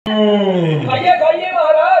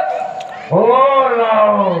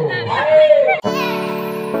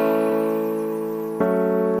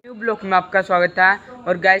Blog में आपका स्वागत है।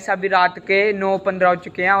 और गाइस अभी रात के 9:15 हो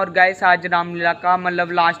चुके हैं। और गाइस आज रामलीला का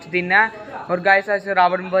मतलब लास्ट दिन है। और गाइस आज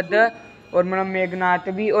रावण वध और मतलब मेघनाथ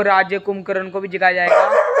भी और आज कुंभकर्ण को भी जगाया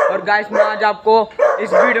जाएगा। और गाइस मैं आज आपको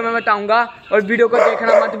इस वीडियो में बताऊंगा और वीडियो को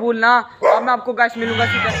देखना मत भूलना। और मैं आपको गाइस मिलूंगा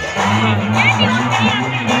सीधा।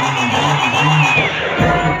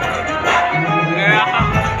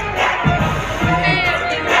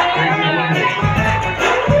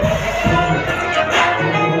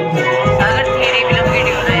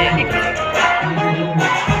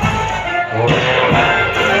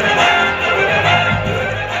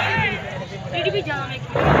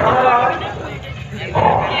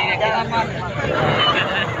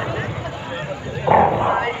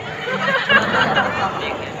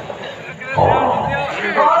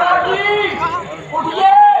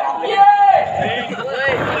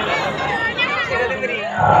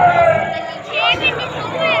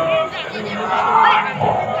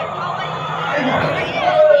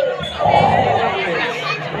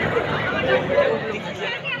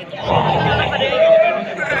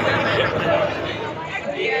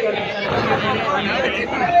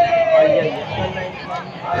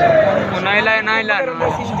 नाइला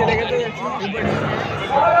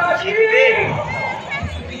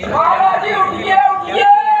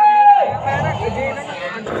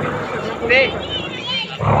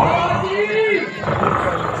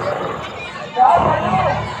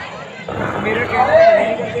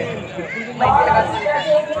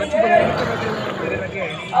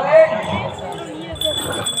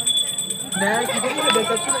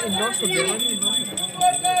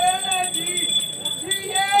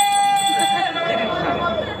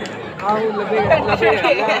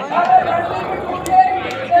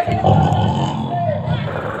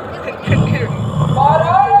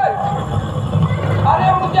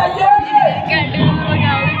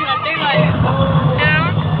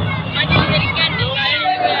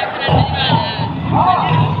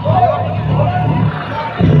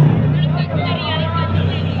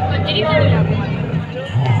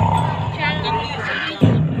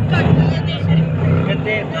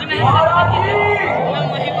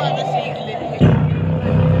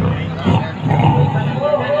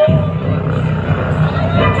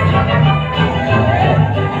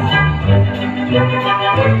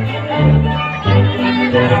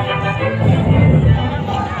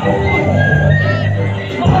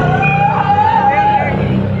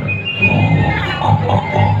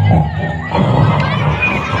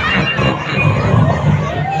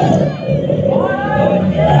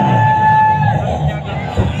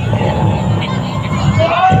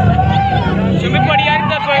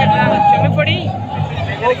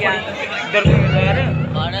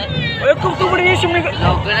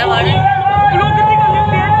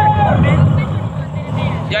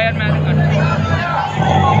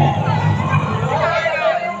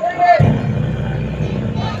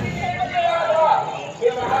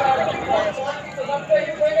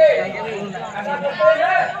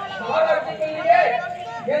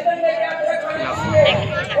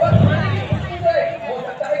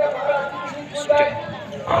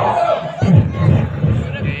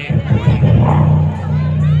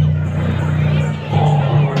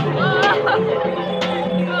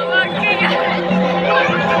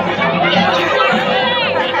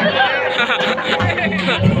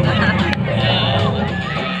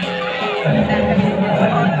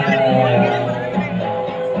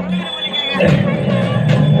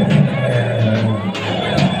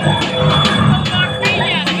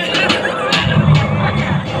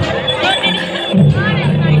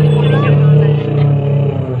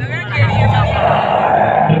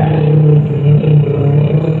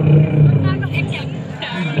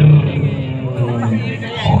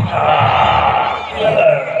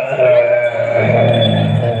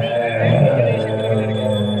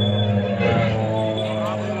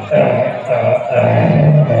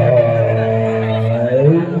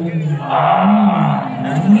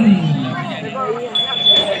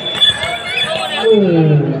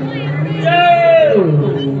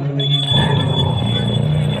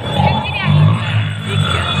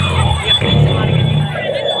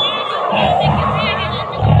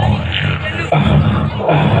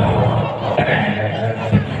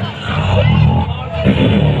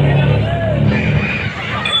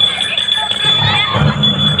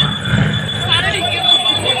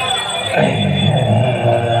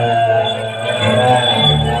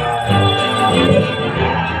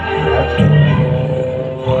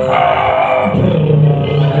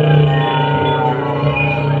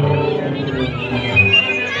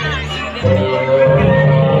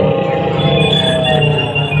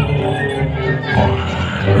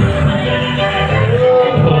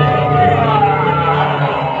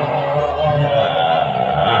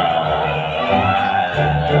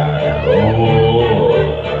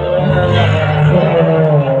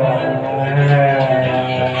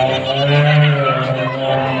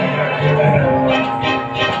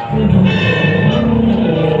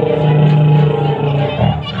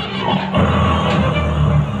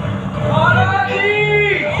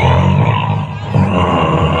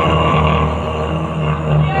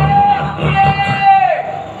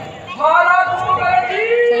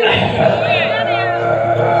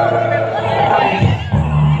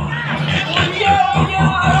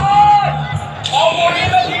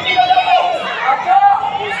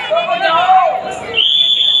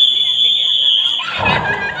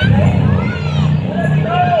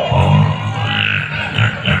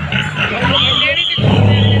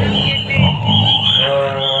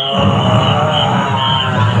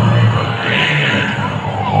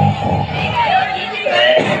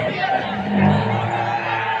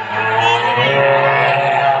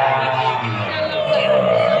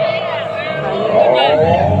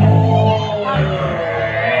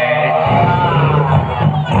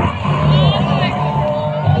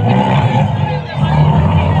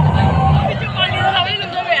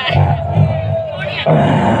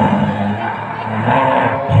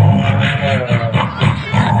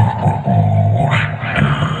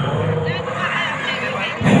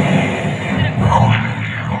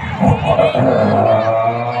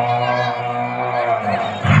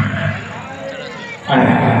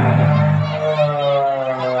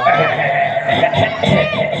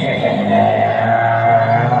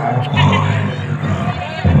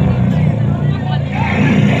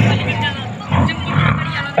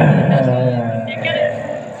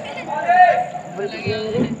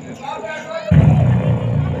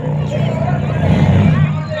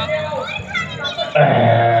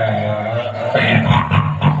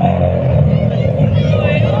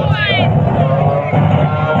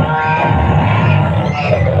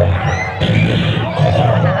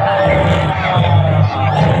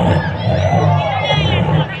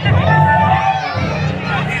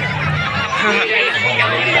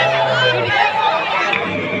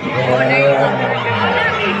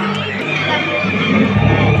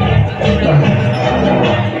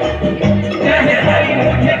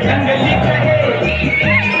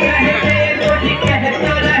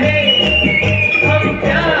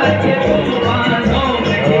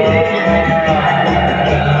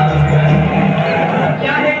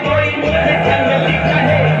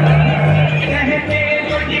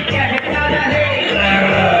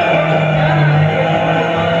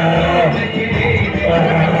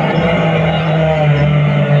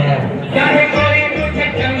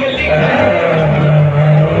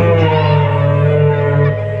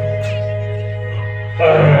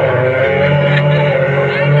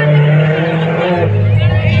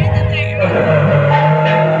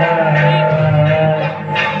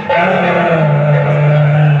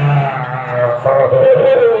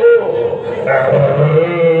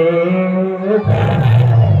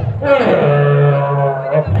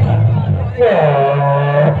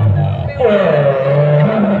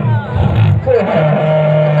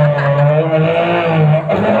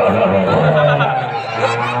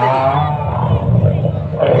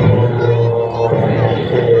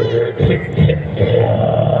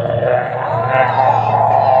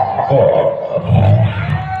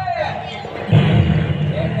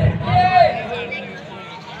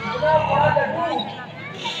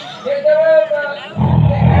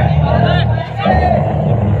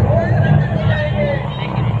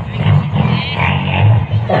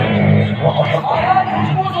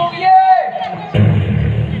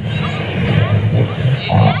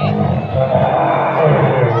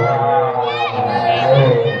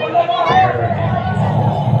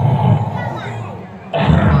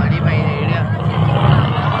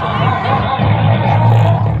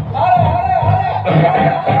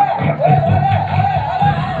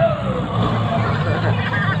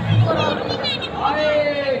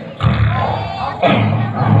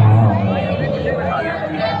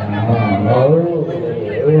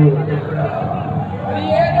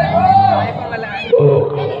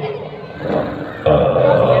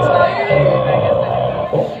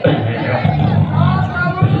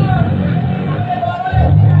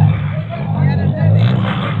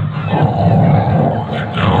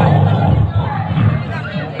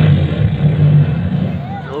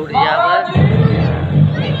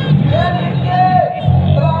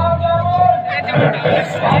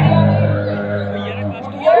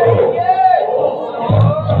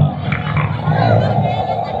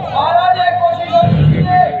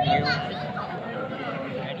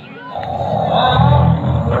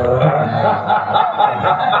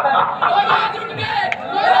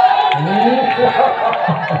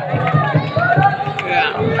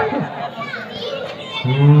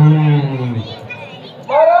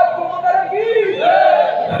महाराज कुंभकर्ण की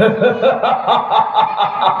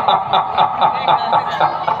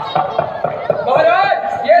महाराज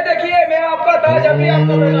ये देखिए मैं आपका ताज अभी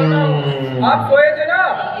आपको पहनाता हूँ। आप सोए थे ना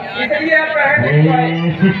इसलिए आप पहन नहीं पाए।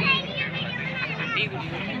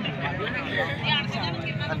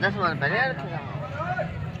 10 साल पहले यार था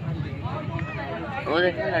वो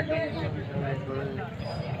देखो लड्डू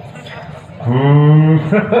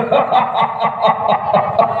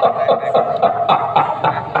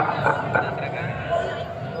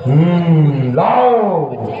लाओ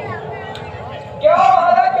क्या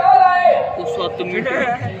महाराज क्या लाए?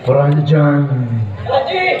 रंजन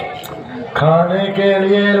जी खाने के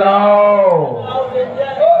लिए लाओ।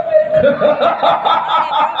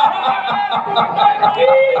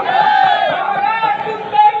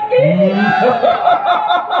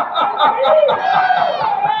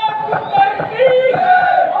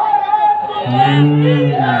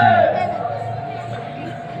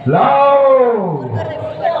 लाओ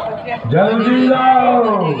जल्दी लाओ।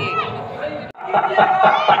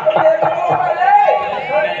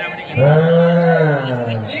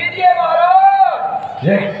 लीजिए महाराज।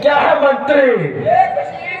 ये क्या है मंत्री? ये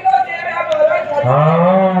कश्मीर का सेब है महाराज।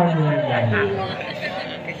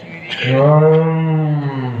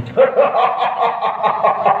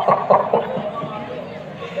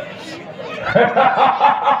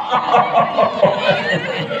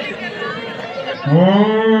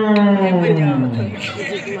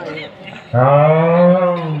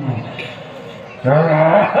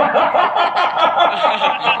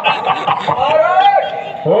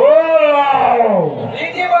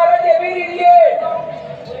 लीजिए महाराज ये भी लीजिए।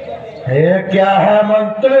 ये क्या है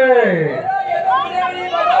मंत्री?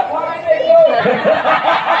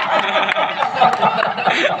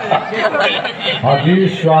 अभी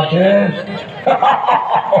स्वादिष्ट।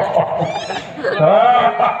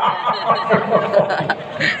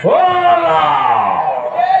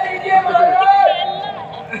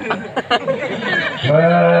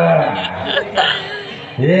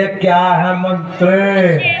 ये क्या है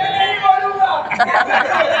मंत्री?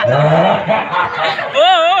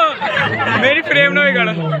 मेरी फ्रेम ना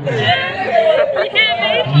बिगाड़ो।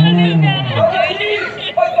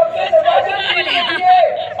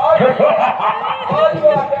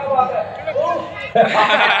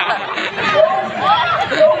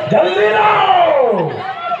 जल्दी लाओ।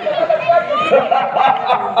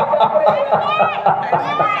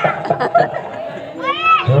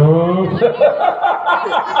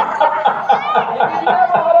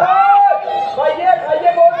 खाइए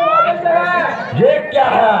खाइए बहुत स्वादिष्ट है। ये क्या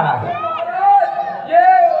है? ये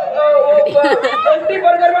बंटी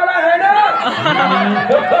बर्गर वाला है ना।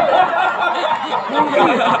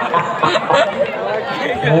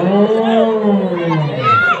 खाओ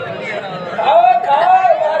खाओ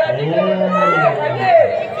खाइए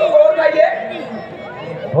और खाइए।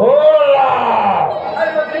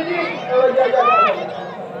 अरे मंत्री जी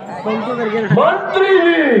मंत्री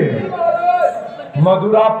जी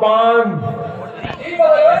मधुरा पान।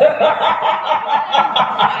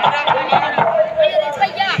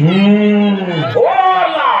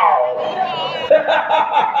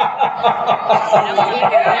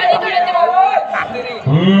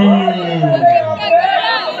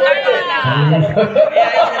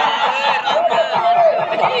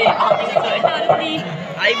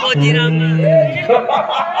 आई मोदी राम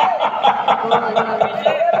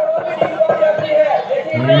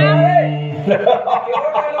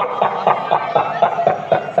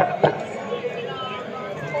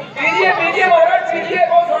पीजिए पीजिए महाराज पीजिए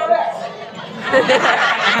बहुत स्वाद है।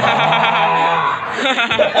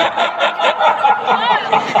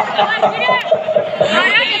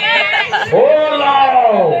 ओ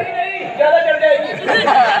लाओ। ज्यादा चढ़ जाएगी।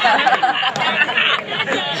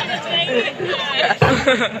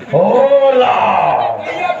 ओ लाओ।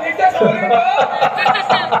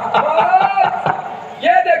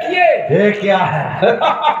 ये देखिए ये क्या है?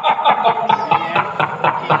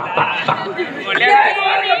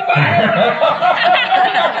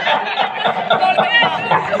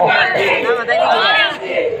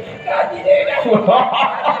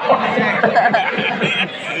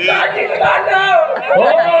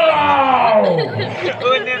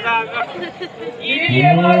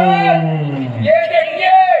 ये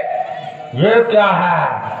देखिए ये क्या है?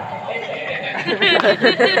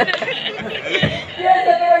 ये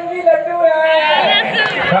सतरंगी लड्डू है।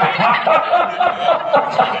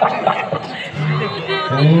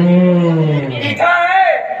 मीठा है।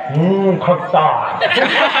 खट्टा।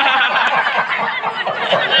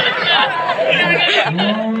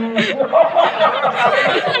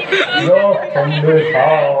 लो ठंडे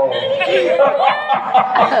खाओ।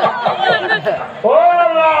 ओ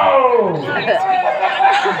लाओ।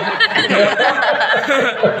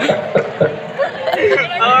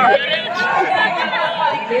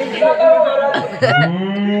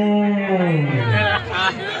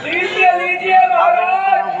 लीजिए लीजिए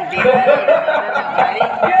महाराज,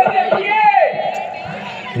 ये देखिए।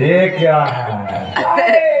 ये क्या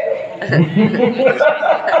है?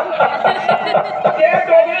 ये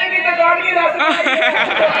टोकरे की दुकान की रसमलाई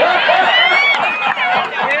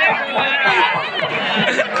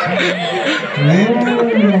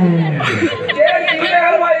ये नीले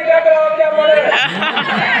हलवाई का गुलाब जामुन है।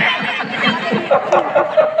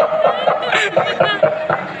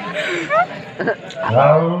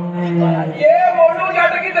 ये मोनू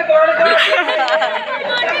जाट की दुकान का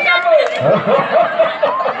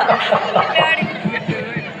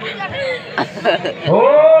ओ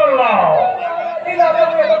लाओ।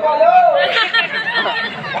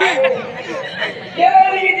 ये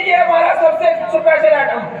लीजिए हमारा सबसे स्पेशल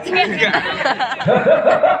आइटम।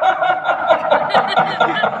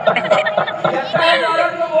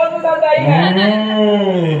 महाराज को बहुत पसंद आई है।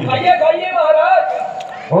 खाइए खाइए महाराज।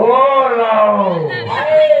 ओ लाओ।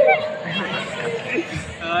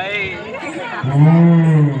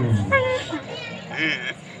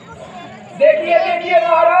 देखिए देखिए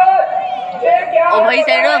महाराज, ये क्या ओ भाई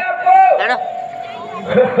साइड हो, आपको? साइड हो।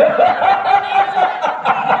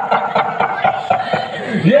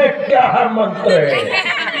 ये क्या है मंत्र है?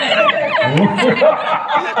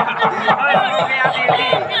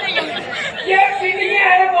 ये पिनिया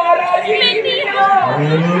है महाराज, ये पिनिया।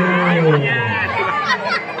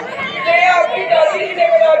 ये आपकी दादी जी ने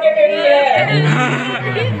बना के देनी है।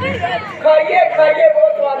 खाइए खाइए,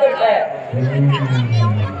 बहुत स्वादिष्ट है।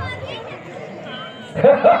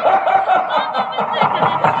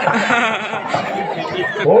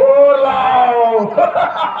 ओ लाओ।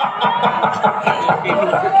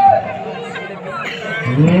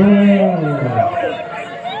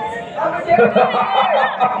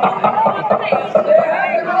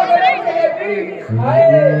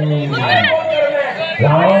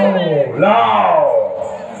 लाओ लाओ,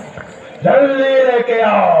 जल्दी लेके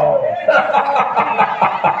आओ।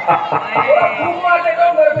 खूब मारते को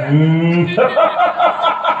घर में।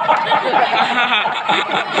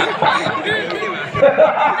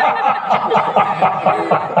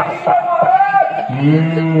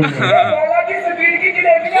 महाराज की स्पीड की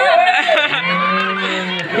जलेबियां हैं।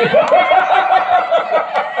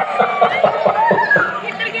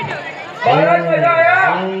 महाराज मजा आया।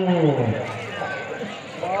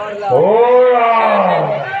 ओ लाओ।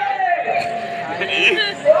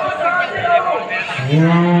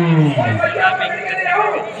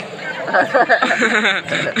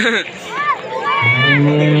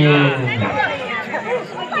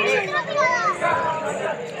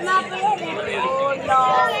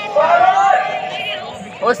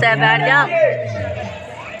 ओ सह बैठ जा,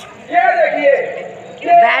 ये देखिए,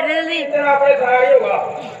 बैठ जल्दी। इतना बड़े खिलाड़ी होगा।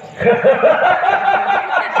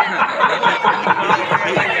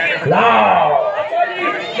 लाओ। अच्छा जी,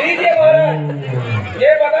 लीजिए महाराज, ये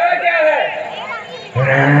बताया क्या है?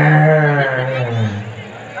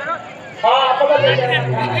 हाँ पता चल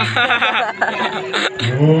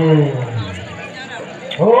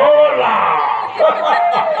ओ लाओ।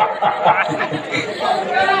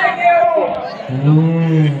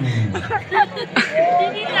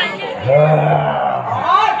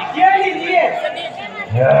 ये लीजिए।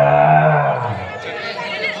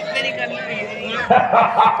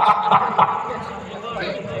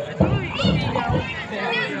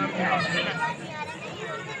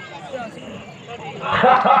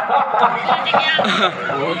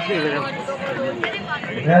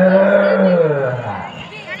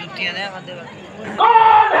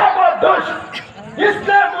 कौन है वो दुष्ट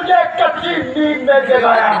जिसने मुझे कच्ची नींद में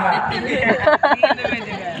जगाया है?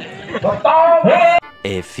 बताओ।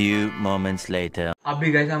 A few moments later.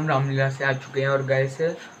 अभी गैस हम रामलीला से आ चुके हैं और गैस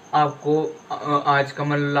आपको आज का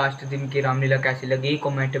मतलब लास्ट दिन की रामलीला कैसी लगी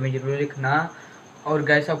कमेंट में जरूर लिखना। और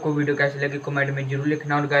गैस आपको वीडियो कैसी लगी कमेंट में जरूर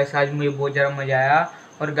लिखना। और गैस आज मुझे बहुत ज़्यादा मज़ा आया।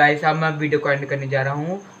 और गैस अब मैं वीडियो को एंड करने जा रहा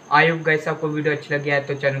हूँ। आई होप गैस आपको वीडियो अच्छी लगी है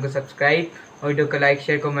तो चैनल को सब्सक्राइब और वीडियो को लाइक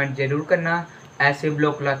शेयर कमेंट जरूर करना। ऐसे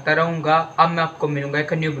ब्लॉग लाता रहूँगा। अब मैं आपको मिलूँगा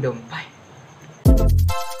एक न्यू वीडियो में। बाय।